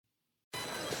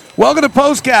Welcome to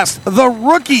Postcast. The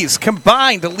rookies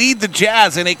combined to lead the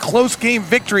Jazz in a close game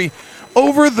victory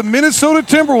over the Minnesota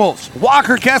Timberwolves.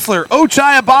 Walker Kessler,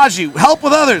 Ochai Agbaji, help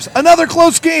with others. Another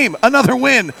close game, another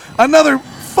win, another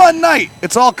fun night.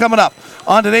 It's all coming up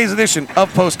on today's edition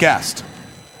of Postcast.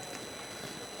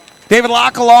 David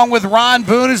Locke along with Ron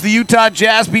Boone as the Utah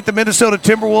Jazz beat the Minnesota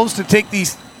Timberwolves to take the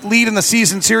lead in the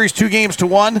season series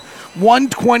 2-1,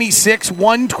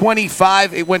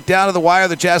 126-125. It went down to the wire.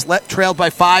 The Jazz trailed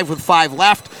by 5 with 5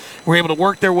 left. Were able to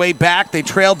work their way back. They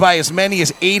trailed by as many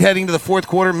as 8 heading to the fourth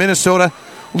quarter. Minnesota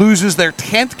loses their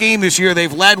 10th game this year.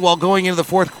 They've led while going into the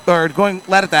fourth, or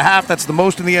led at the half. That's the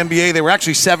most in the NBA. They were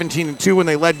actually 17-2 when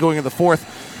they led going into the fourth.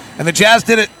 And the Jazz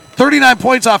did it. 39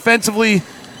 points offensively.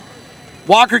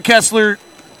 Walker Kessler,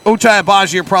 Ochai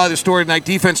Agbaji are probably the story tonight.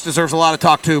 Defense deserves a lot of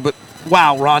talk too, but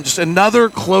wow, Ron, just another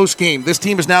close game. This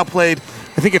team has now played,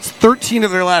 I think it's 13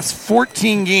 of their last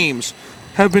 14 games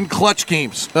have been clutch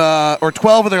games, or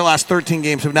 12 of their last 13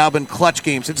 games have now been clutch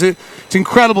games. It's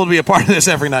incredible to be a part of this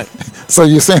every night. So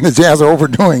you're saying the Jazz are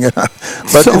overdoing it, huh?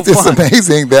 But so it's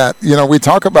amazing that, we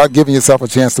talk about giving yourself a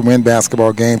chance to win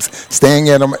basketball games, staying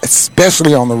in them,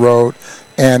 especially on the road,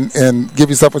 and give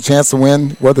yourself a chance to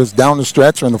win, whether it's down the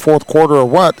stretch or in the fourth quarter or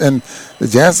what. And the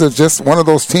Jazz are just one of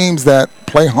those teams that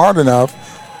play hard enough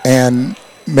and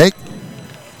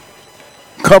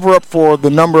cover up for the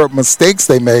number of mistakes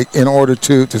they make in order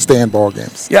to stay in ball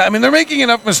games. Yeah, I mean, they're making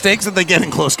enough mistakes that they get in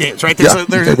close games, right?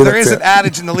 There is an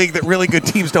adage in the league that really good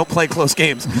teams don't play close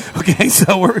games. Okay,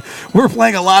 so we're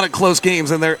playing a lot of close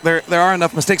games, and there are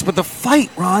enough mistakes. But the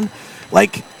fight, Ron,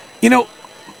 like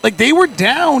they were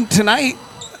down tonight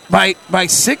by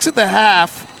 6 at the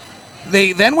half.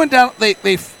 They then went down.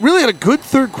 They really had a good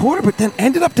third quarter, but then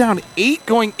ended up down 8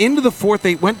 going into the fourth.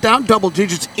 They went down double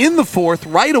digits in the fourth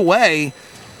right away.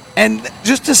 And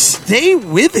just to stay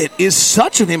with it is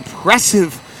such an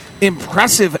impressive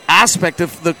aspect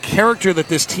of the character that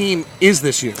this team is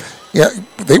this year. Yeah,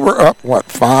 they were up,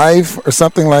 5 or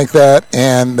something like that,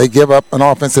 and they give up an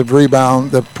offensive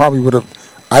rebound that probably would have,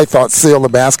 I thought, sealed the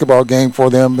basketball game for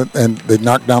them, and they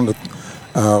knocked down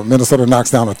Minnesota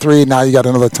knocks down a 3. Now you got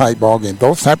another tight ball game.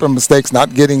 Those type of mistakes,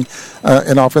 not getting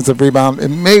an offensive rebound,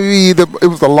 and maybe it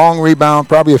was a long rebound,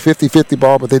 probably a 50-50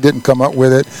 ball, but they didn't come up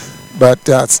with it. But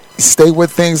stay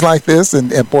with things like this,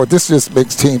 and boy, this just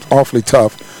makes teams awfully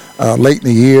tough late in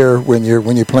the year when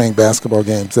you're playing basketball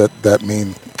games that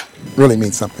really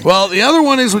means something. Well, the other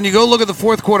one is when you go look at the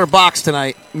fourth quarter box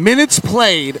tonight, minutes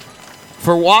played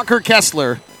for Walker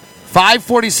Kessler,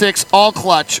 5:46, all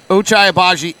clutch. Ochai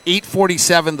Agbaji,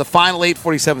 8:47, the final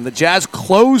 8:47. The Jazz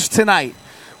closed tonight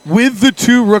with the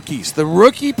 2 rookies. The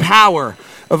rookie power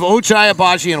of Ochai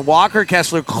Agbaji and Walker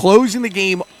Kessler closing the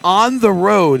game on the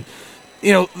road.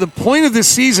 The point of this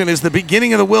season is the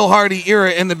beginning of the Will Hardy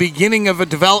era and the beginning of a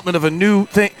development of a new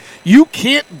thing. You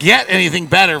can't get anything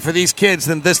better for these kids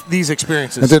than these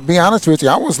experiences. And to be honest with you,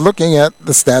 I was looking at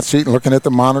the stat sheet, looking at the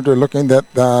monitor, looking at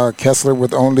Kessler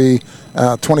with only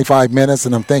 25 minutes,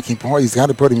 and I'm thinking, boy, he's got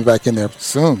to put him back in there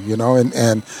soon,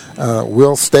 And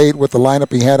Will stayed with the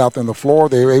lineup he had out there on the floor.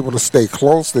 They were able to stay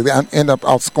close. They end up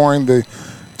outscoring the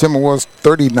Timberwolves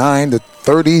 39-30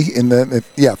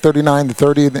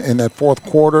 39-30 in that fourth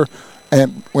quarter,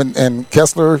 and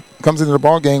Kessler comes into the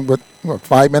ball game with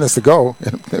 5 minutes to go,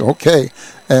 okay,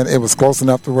 and it was close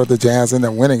enough to where the Jazz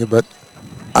ended up winning it. But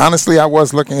honestly, I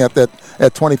was looking at that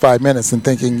at 25 minutes and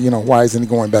thinking, why isn't he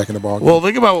going back in the ball game? Well,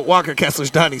 think about what Walker Kessler's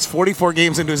done. He's 44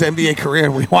 games into his NBA career,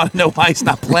 and we want to know why he's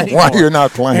not playing. Why you're not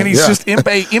playing? And he's just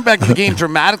impacted the game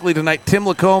dramatically tonight. Tim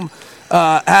Lacombe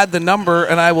had the number,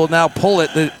 and I will now pull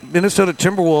it. The Minnesota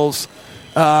Timberwolves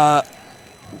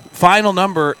final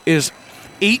number is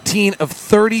 18 of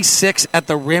 36 at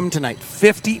the rim tonight,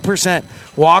 50%.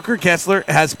 Walker Kessler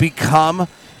has become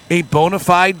a bona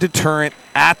fide deterrent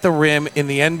at the rim in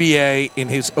the NBA in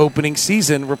his opening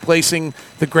season, replacing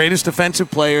the greatest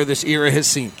defensive player this era has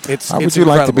seen. How would you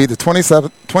like to be the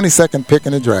 22nd pick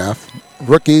in the draft,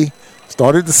 rookie,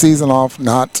 started the season off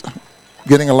not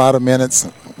getting a lot of minutes,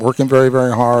 working very,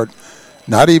 very hard,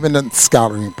 not even in the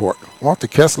scouting report. Walker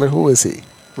Kessler, who is he?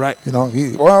 Right. He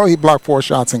blocked 4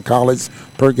 shots in college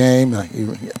per game. He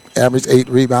averaged 8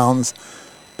 rebounds.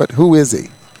 But who is he?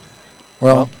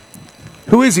 Well,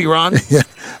 who is he, Ron? Yeah,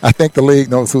 I think the league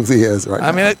knows who he is right now.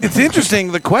 I mean, it's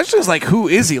interesting. The question is, who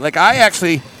is he? I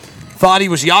actually thought he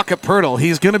was Jakob Poeltl.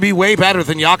 He's going to be way better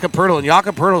than Jakob Poeltl, and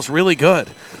Jakob Poeltl's really good.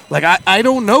 I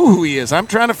don't know who he is. I'm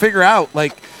trying to figure out,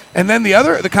 and then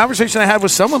the conversation I had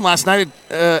with someone last night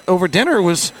over dinner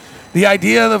was the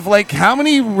idea of how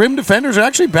many rim defenders are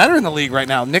actually better in the league right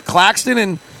now. Nick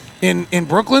Claxton in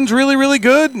Brooklyn's really, really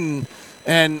good,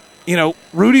 and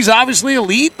Rudy's obviously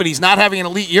elite, but he's not having an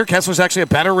elite year. Kessler's actually a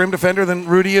better rim defender than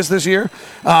Rudy is this year.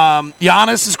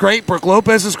 Giannis is great. Brook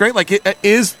Lopez is great.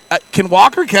 Can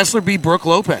Walker Kessler be Brook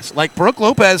Lopez? Like, Brook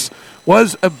Lopez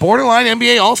was a borderline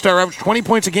NBA All-Star, averaged 20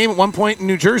 points a game at one point in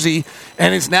New Jersey,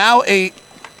 and is now a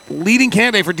leading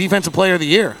candidate for Defensive Player of the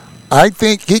Year. I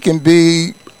think he can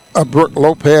be a Brook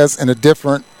Lopez in a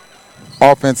different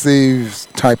offensive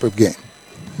type of game.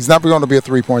 He's not going to be a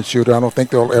three-point shooter. I don't think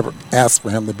they'll ever ask for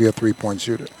him to be a three-point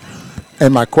shooter.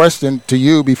 And my question to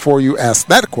you before you ask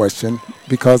that question,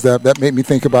 because that made me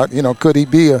think about, could he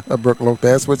be a Brook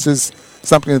Lopez, which is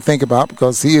something to think about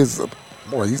because he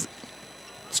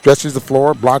stretches the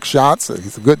floor, blocks shots.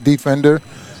 He's a good defender,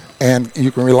 and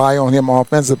you can rely on him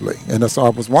offensively. And so I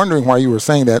was wondering why you were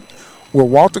saying that. Will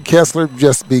Walker Kessler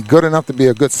just be good enough to be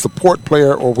a good support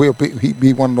player, or will he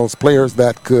be one of those players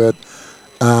that could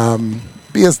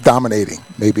be as dominating,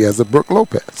 maybe as a Brook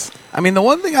Lopez? I mean, the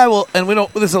one thing I will, and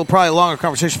this is probably a longer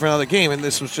conversation for another game, and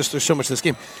there's so much to this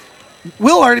game.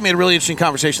 Will already made a really interesting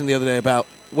conversation the other day about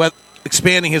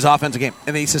expanding his offensive game.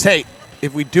 And he says, hey,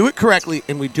 if we do it correctly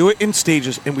and we do it in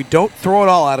stages and we don't throw it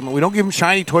all at him and we don't give him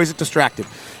shiny toys that distract him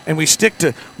and we stick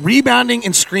to rebounding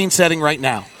and screen setting right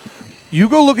now, you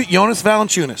go look at Jonas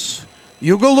Valanciunas.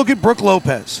 You go look at Brook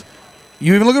Lopez.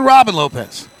 You even look at Robin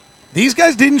Lopez. These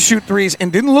guys didn't shoot threes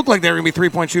and didn't look like they were going to be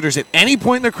three-point shooters at any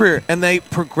point in their career, and they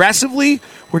progressively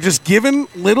were just given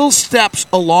little steps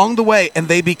along the way, and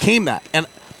they became that. And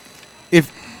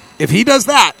if he does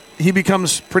that, he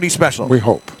becomes pretty special. We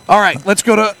hope. All right, let's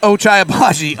go to Ochai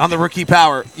Agbaji on the Rookie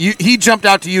Power. He jumped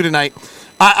out to you tonight.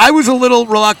 I was a little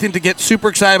reluctant to get super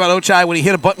excited about Ochai when he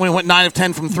hit a button when he went 9 of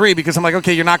 10 from 3 because I'm like,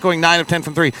 okay, you're not going 9 of 10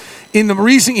 from 3. In the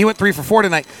recent, he went 3 for 4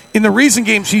 tonight. In the recent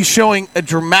games, he's showing a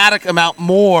dramatic amount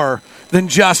more than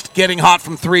just getting hot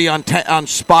from 3 on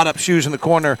spot-up shoes in the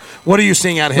corner. What are you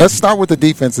seeing out of him? Let's start with the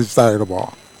defensive side of the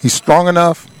ball. He's strong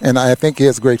enough, and I think he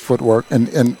has great footwork, and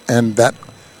that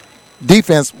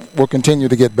defense will continue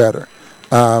to get better.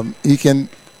 He can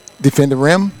defend the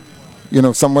rim.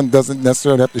 Someone doesn't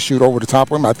necessarily have to shoot over the top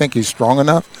of him. I think he's strong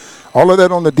enough. All of that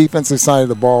on the defensive side of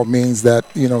the ball means that,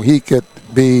 he could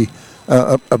be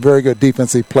a very good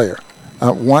defensive player.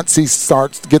 Once he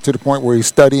starts to get to the point where he's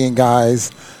studying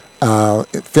guys,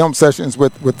 film sessions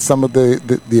with some of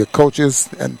the coaches,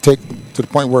 and take to the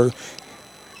point where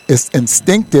it's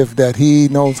instinctive that he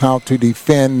knows how to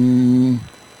defend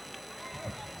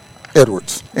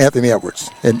Anthony Edwards,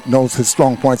 and knows his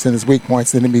strong points and his weak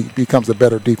points, and then he becomes a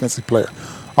better defensive player.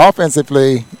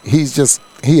 Offensively, he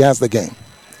has the game.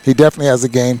 He definitely has the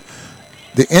game.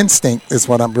 The instinct is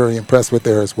what I'm very impressed with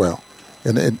there as well,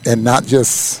 and not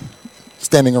just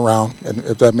standing around, and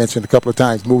as I mentioned a couple of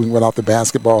times, moving without the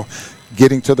basketball,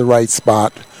 getting to the right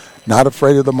spot, not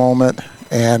afraid of the moment,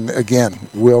 and again,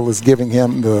 Will is giving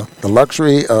him the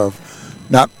luxury of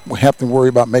not have to worry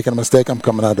about making a mistake. I'm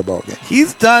coming out of the ball game.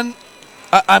 He's done.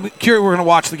 I'm curious. We're going to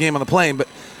watch the game on the plane, but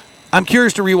I'm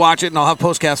curious to rewatch it, and I'll have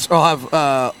postcasts. I'll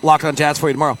have Locked On Jazz for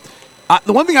you tomorrow.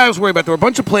 The one thing I was worried about, there were a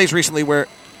bunch of plays recently where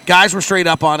guys were straight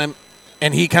up on him,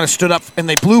 and he kind of stood up, and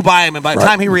they blew by him, and by the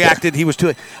time he reacted, he was too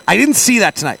late. I didn't see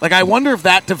that tonight. Like, I wonder if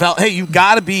that developed. Hey, you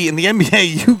got to be in the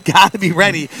NBA. You got to be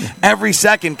ready every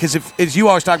second, because as you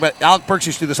always talk about, Alec Burks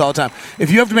used to do this all the time.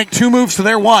 If you have to make 2 moves to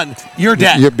their 1, you're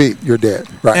dead. You're beat. You're dead.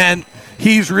 Right. And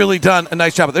he's really done a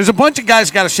nice job. There's a bunch of guys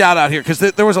got a shout out here because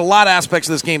there was a lot of aspects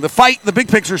of this game. The fight, the big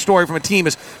picture story from a team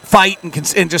is fight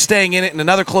and just staying in it in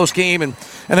another close game. And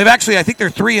they've actually, I think they're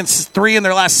 3-3 in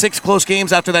their last 6 close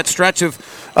games after that stretch of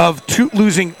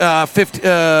losing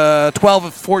 12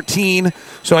 of 14.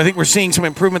 So I think we're seeing some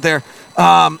improvement there.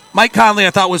 Mike Conley, I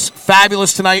thought, was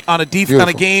fabulous tonight on a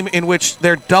game in which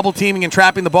they're double teaming and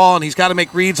trapping the ball, and he's got to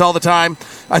make reads all the time.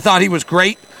 I thought he was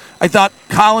great. I thought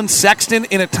Colin Sexton,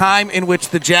 in a time in which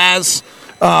the Jazz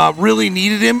really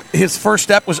needed him, his first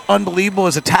step was unbelievable.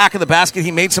 His attack of the basket,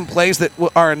 he made some plays that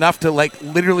are enough to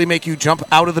literally make you jump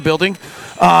out of the building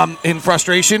in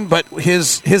frustration. But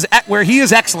his where he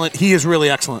is excellent, he is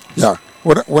really excellent. Yeah,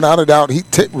 without a doubt, he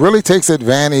really takes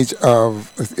advantage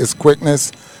of his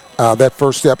quickness. That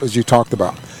first step, as you talked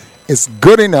about, it's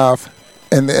good enough,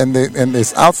 and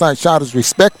this outside shot is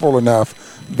respectful enough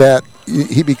that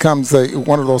he becomes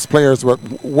one of those players.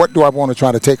 What do I want to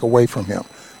try to take away from him?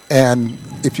 And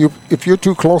if you're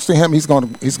too close to him, he's going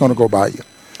to go by you.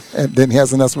 And then he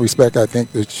has enough respect, I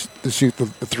think, to shoot the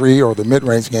 3 or the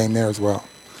mid-range game there as well.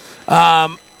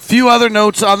 Few other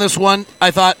notes on this one.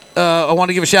 I thought I want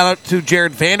to give a shout out to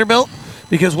Jared Vanderbilt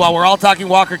because while we're all talking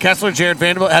Walker Kessler, Jared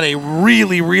Vanderbilt had a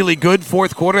really, really good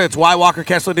fourth quarter. That's why Walker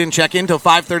Kessler didn't check in until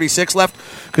 5:36 left,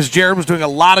 because Jared was doing a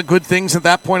lot of good things at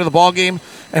that point of the ball game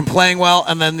and playing well.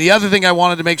 And then the other thing I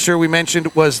wanted to make sure we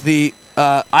mentioned was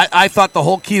I thought the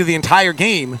whole key to the entire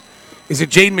game is that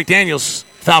Jaden McDaniels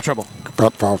foul trouble.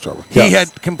 Foul trouble. He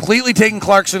had completely taken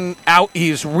Clarkson out.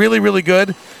 He's really, really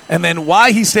good. And then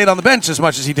why he stayed on the bench as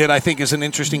much as he did, I think, is an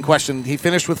interesting question. He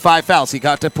finished with 5 fouls. He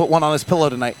got to put one on his pillow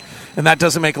tonight, and that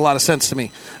doesn't make a lot of sense to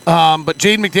me. But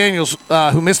Jaden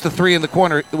McDaniels, who missed the 3 in the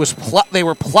corner, they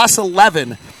were plus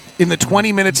 11 in the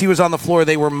 20 minutes he was on the floor.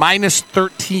 They were minus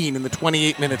 13 in the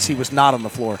 28 minutes he was not on the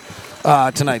floor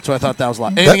tonight. So I thought that was a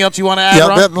lot. Anything else you want to add,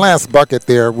 Ron? That last bucket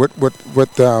there with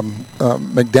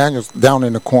McDaniels down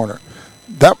in the corner,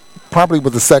 that probably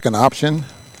was the second option.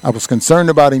 I was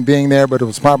concerned about him being there, but it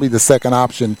was probably the second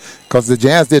option because the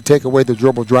Jazz did take away the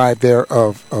dribble drive there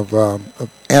of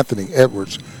Anthony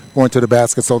Edwards going to the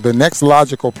basket. So the next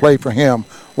logical play for him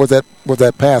was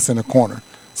that pass in the corner.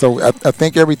 So I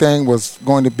think everything was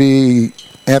going to be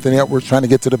Anthony Edwards trying to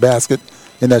get to the basket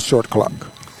in that short clock.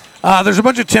 There's a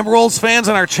bunch of Timberwolves fans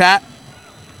in our chat.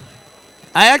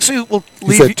 I actually will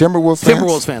leave you. Said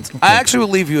Timberwolves fans? Okay. I actually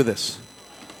will leave you with this.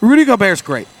 Rudy Gobert's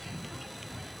great.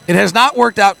 It has not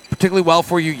worked out particularly well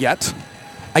for you yet.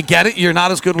 I get it. You're not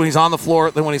as good when he's on the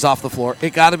floor than when he's off the floor.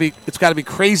 It's got to be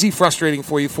crazy frustrating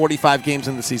for you 45 games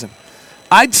in the season.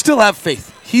 I'd still have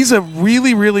faith. He's a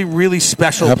really, really, really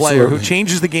special player who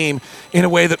changes the game in a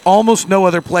way that almost no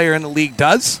other player in the league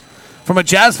does. From a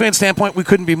Jazz fan standpoint, we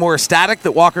couldn't be more ecstatic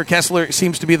that Walker Kessler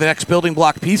seems to be the next building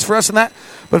block piece for us in that.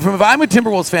 But if I'm a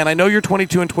Timberwolves fan, I know you're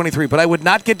 22 and 23, but I would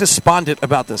not get despondent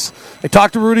about this. I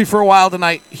talked to Rudy for a while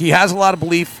tonight. He has a lot of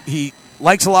belief. He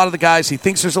likes a lot of the guys. He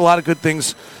thinks there's a lot of good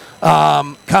things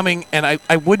coming, and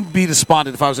I wouldn't be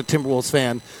despondent if I was a Timberwolves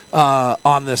fan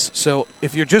on this. So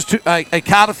if you're I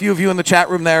count a few of you in the chat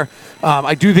room there.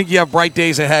 I do think you have bright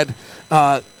days ahead.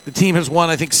 The team has won,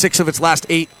 I think, 6 of its last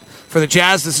 8. For the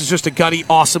Jazz, this is just a gutty,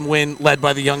 awesome win led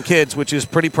by the young kids, which is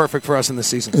pretty perfect for us in this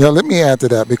season. Yeah, let me add to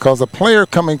that, because a player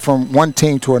coming from one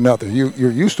team to another,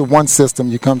 you're used to one system,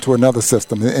 you come to another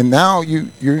system, and now you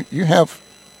have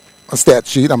a stat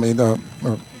sheet, a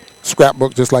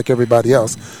scrapbook just like everybody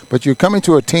else, but you're coming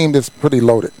to a team that's pretty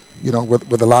loaded,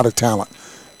 with a lot of talent.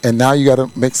 And now you got to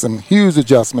make some huge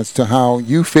adjustments to how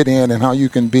you fit in and how you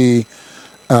can be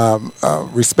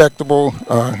respectable,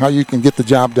 how you can get the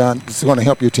job done. It's going to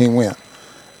help your team win.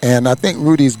 And I think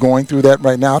Rudy's going through that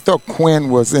right now. I thought Quinn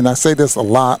was, and I say this a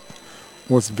lot,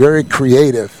 was very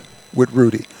creative with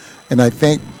Rudy. And I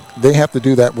think they have to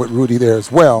do that with Rudy there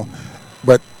as well.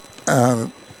 But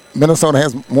Minnesota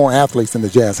has more athletes than the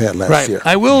Jazz had last year.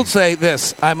 I will say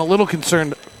this. I'm a little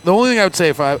concerned. The only thing I would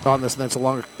say on this, and that's a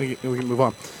longer, we can move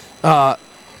on.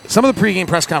 Some of the pregame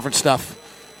press conference stuff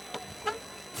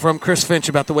from Chris Finch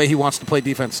about the way he wants to play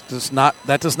defense that's not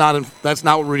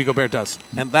what Rudy Gobert does,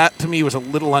 and that to me was a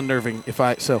little unnerving.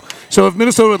 So if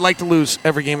Minnesota would like to lose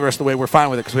every game the rest of the way, we're fine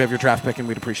with it because we have your draft pick and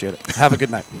we'd appreciate it. Have a good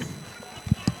night.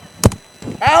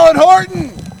 Alan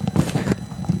Horton.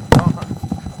 Oh,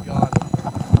 God.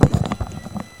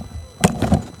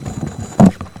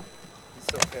 He's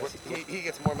so pissed. He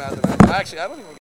gets more mad than I do. Actually, I don't even.